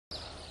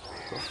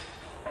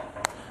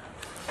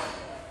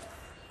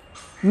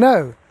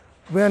No,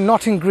 we are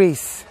not in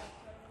Greece.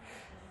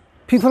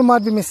 People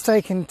might be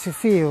mistaken to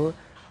feel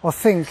or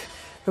think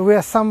that we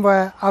are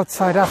somewhere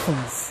outside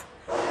Athens.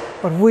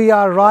 But we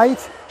are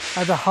right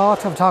at the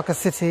heart of Dhaka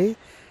city,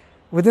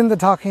 within the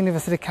Dhaka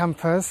University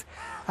campus,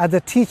 at the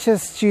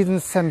Teachers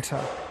Students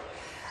Center.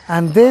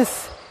 And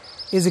this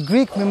is a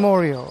Greek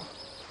memorial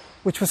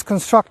which was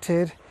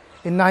constructed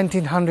in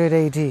 1900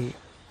 AD.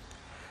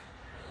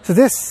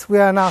 So we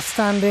are now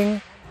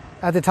standing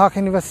at the Dhaka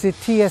University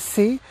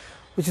TSC,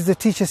 which is the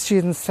Teacher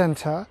Students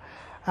Center,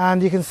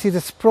 and you can see the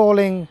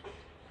sprawling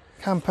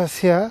campus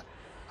here,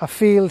 a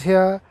field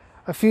here,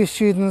 a few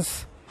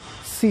students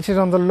seated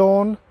on the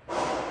lawn.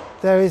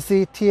 There is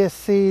the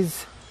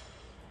TSC's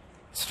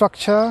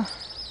structure.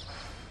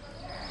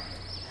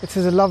 It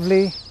is a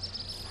lovely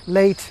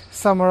late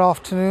summer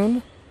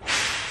afternoon.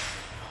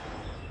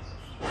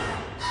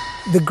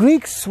 The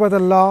Greeks were the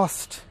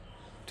last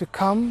to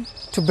come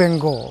to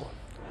Bengal.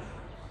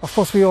 Of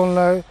course, we all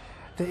know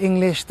the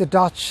English, the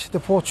Dutch, the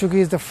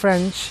Portuguese, the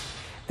French,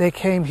 they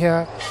came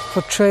here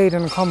for trade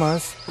and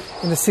commerce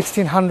in the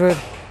 1600s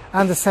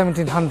and the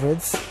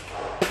 1700s.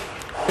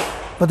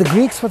 But the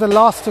Greeks were the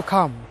last to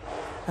come,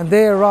 and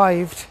they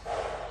arrived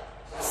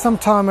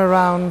sometime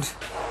around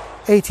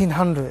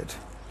 1800.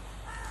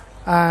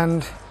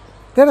 And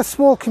they're a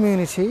small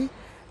community.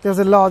 There was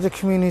a larger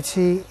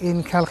community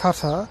in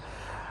Calcutta,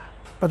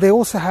 but they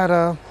also had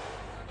a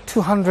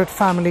 200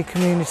 family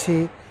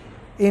community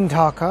in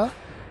Dhaka.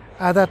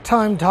 At that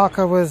time,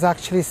 Dhaka was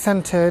actually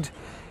centered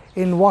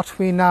in what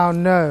we now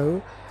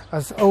know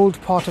as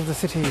old part of the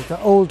city, the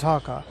old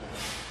Dhaka.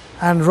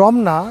 And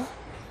Romna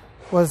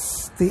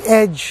was the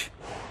edge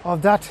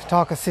of that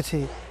Dhaka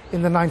city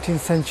in the 19th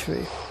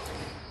century.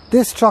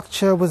 This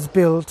structure was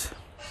built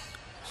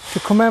to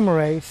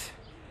commemorate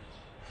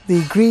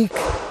the Greek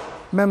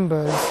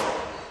members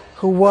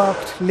who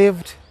worked,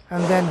 lived,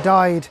 and then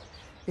died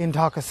in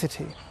Dhaka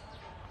city.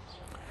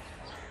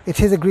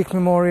 It is a Greek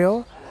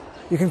memorial.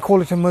 You can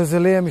call it a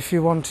mausoleum if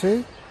you want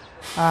to,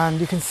 and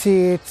you can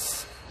see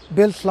it's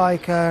built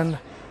like an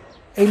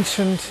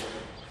ancient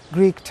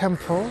Greek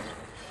temple,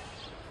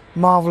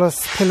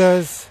 marvelous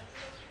pillars,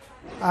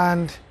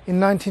 and in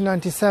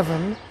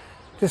 1997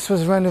 this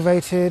was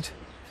renovated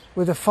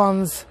with the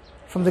funds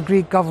from the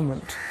Greek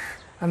government,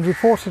 and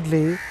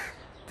reportedly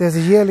there's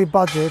a yearly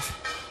budget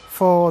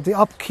for the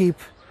upkeep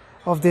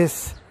of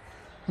this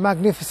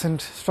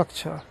magnificent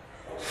structure.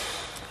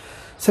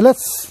 So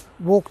let's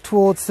walk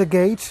towards the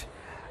gate,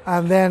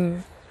 and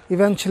then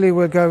eventually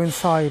we'll go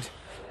inside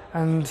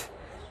and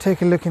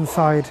take a look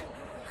inside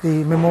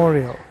the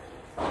memorial.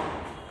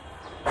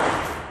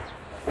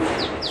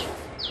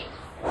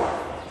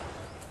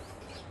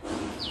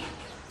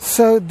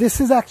 So this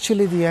is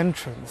actually the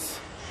entrance.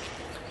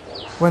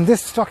 When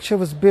this structure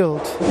was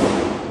built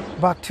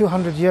about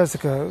 200 years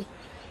ago,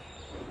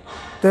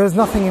 there was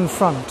nothing in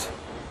front.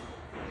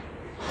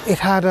 It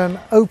had an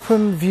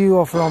open view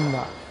of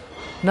Romna.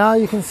 Now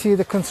you can see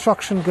the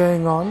construction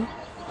going on,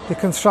 the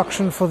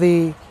construction for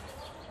the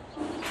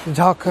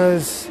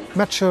Dhaka's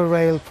metro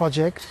rail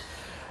project.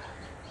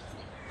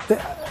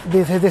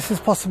 This is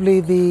possibly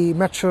the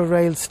metro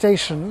rail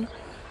station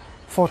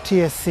for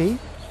TSC.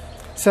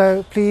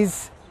 So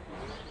please,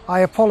 I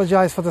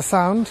apologize for the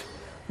sound.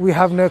 We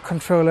have no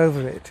control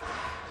over it.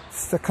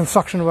 The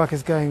construction work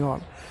is going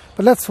on.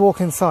 But let's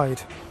walk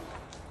inside.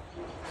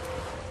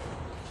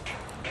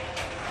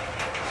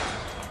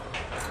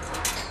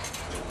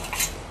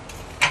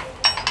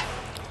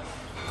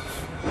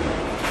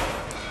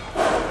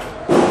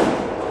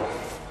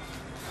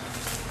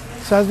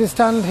 So as we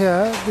stand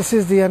here, this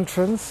is the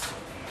entrance.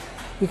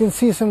 You can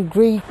see some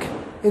Greek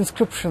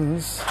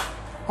inscriptions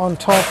on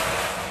top,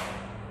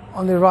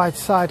 on the right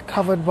side,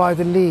 covered by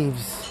the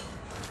leaves.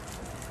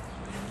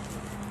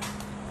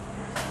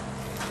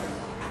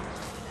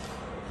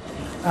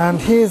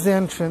 And here's the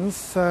entrance,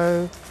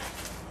 so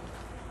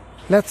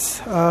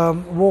let's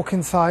walk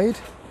inside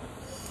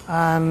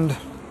and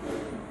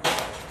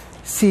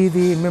see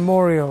the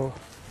memorial.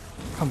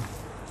 Come.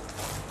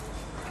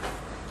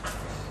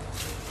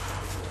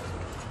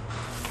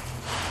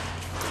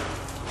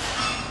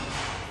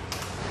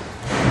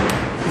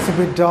 It's a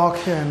bit dark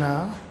here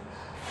now,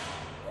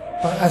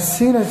 but as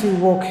soon as you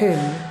walk in,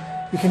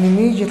 you can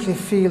immediately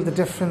feel the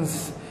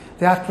difference,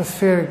 the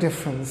atmospheric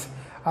difference.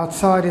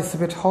 Outside it's a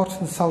bit hot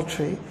and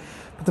sultry,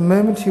 but the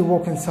moment you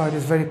walk inside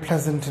it's very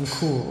pleasant and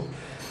cool.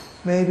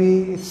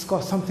 Maybe it's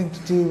got something to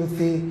do with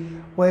the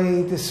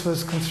way this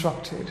was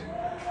constructed.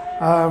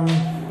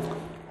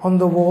 On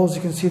the walls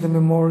you can see the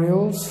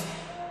memorials,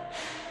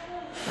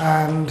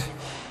 and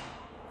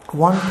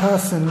one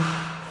person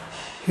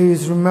who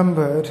is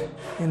remembered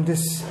in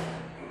this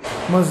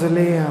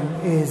mausoleum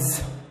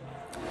is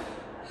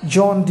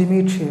John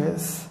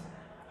Demetrius,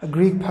 a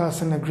Greek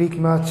person, a Greek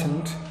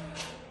merchant,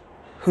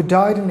 who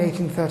died in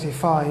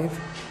 1835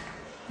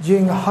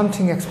 during a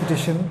hunting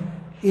expedition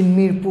in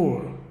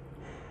Mirpur.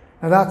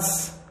 Now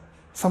that's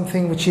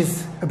something which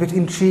is a bit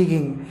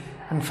intriguing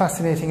and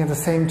fascinating at the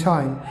same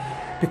time,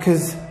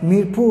 because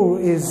Mirpur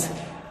is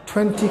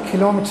 20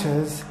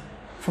 kilometers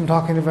from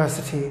Dhaka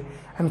University,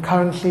 and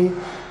currently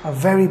a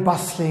very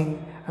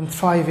bustling and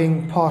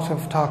thriving part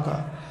of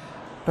Dhaka.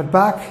 But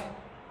back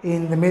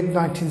in the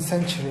mid-19th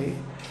century,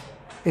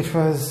 it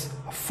was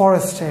a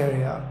forest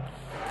area.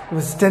 It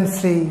was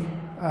densely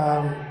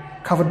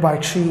covered by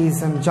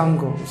trees and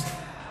jungles,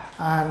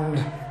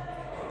 and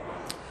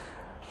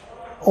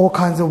all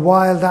kinds of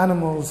wild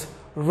animals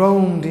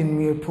roamed in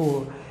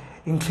Mirpur,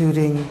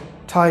 including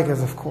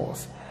tigers, of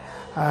course.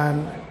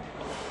 And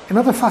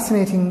another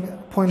fascinating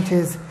point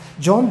is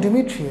John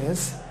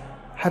Demetrius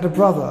had a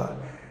brother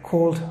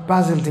called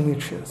Basil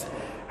Demetrius,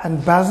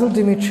 and Basil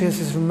Demetrius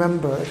is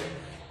remembered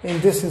in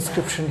this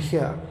inscription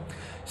here.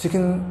 So you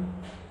can,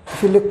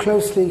 if you look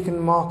closely, you can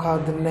mark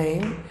out the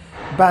name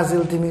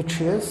Basil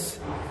Demetrius.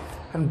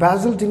 And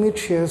Basil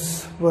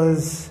Demetrius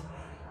was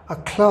a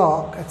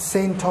clerk at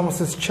St.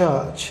 Thomas's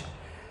Church,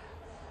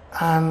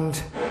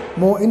 and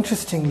more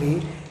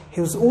interestingly, he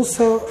was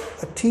also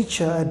a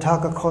teacher at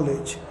Dhaka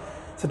College.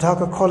 So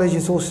Dhaka College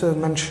is also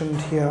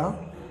mentioned here.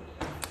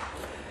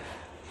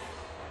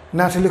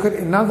 Now to look at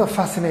another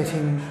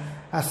fascinating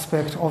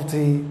aspect of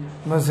the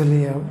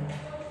mausoleum,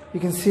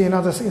 you can see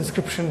another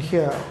inscription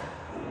here.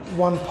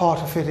 One part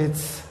of it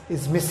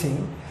is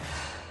missing,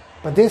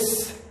 but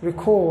this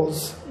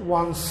recalls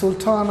one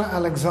Sultana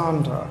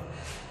Alexandra,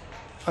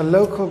 a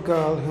local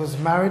girl who was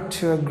married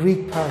to a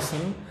Greek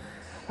person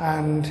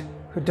and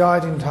who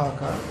died in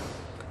Dhaka.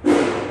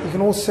 You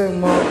can also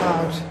mark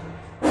out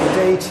the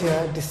date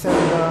here,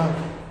 December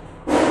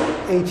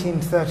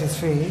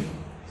 1833.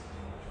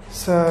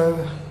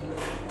 So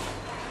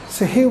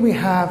here we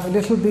have a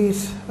little bit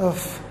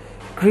of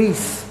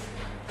Greece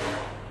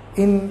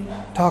in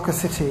Dhaka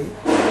city.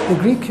 The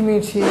Greek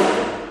community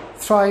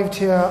thrived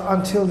here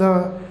until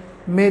the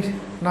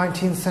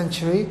mid-19th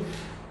century.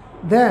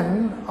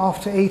 Then,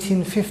 after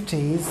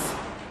 1850s,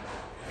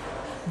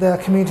 the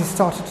community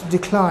started to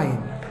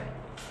decline.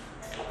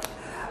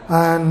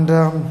 And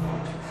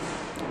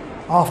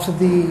after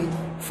the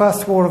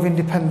First War of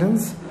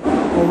Independence,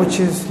 or which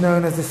is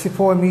known as the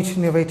Sepoy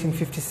Mutiny of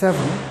 1857,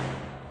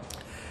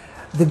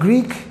 the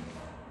Greek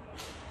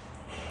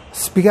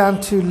began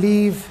to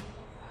leave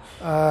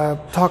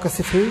Dhaka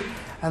city,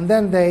 and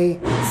then they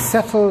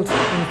settled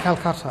in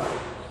Calcutta.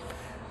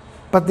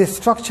 But this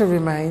structure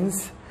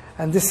remains,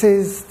 and this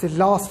is the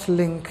last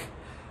link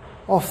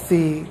of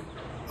the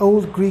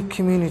old Greek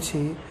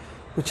community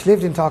which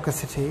lived in Dhaka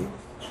city,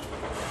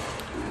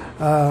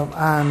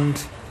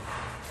 and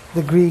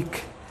the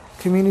Greek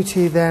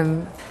community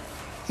then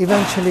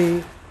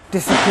eventually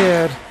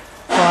disappeared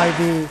by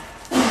the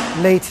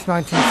late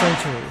 19th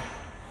century.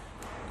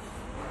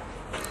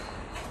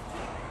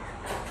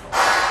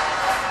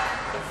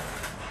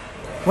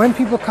 When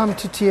people come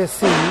to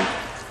TSC,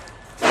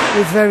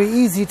 it's very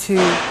easy to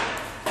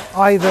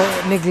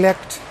either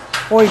neglect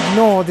or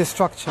ignore this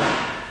structure.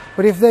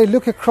 But if they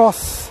look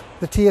across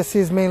the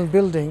TSC's main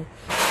building,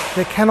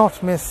 they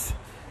cannot miss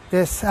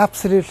this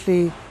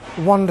absolutely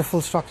wonderful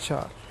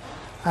structure.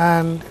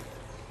 And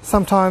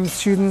sometimes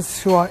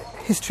students who are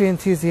history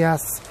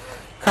enthusiasts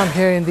come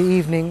here in the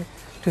evening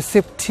to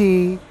sip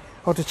tea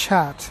or to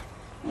chat.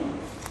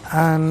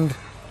 And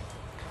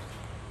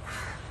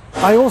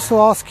I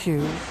also ask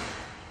you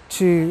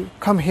to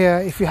come here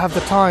if you have the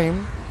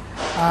time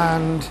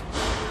and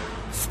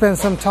spend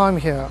some time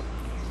here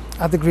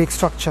at the Greek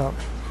structure.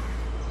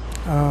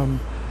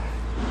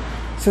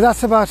 So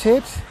that's about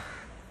it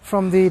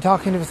from the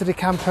Dhaka University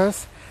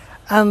campus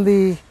and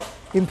the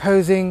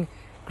imposing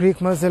Greek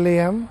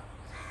mausoleum.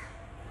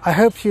 I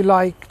hope you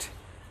liked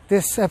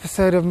this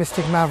episode of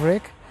Mystic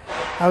Maverick.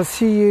 I'll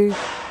see you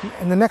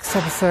in the next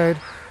episode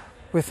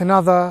with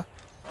another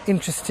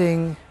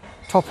interesting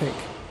topic.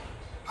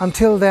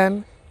 Until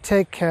then,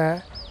 take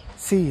care.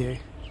 See you.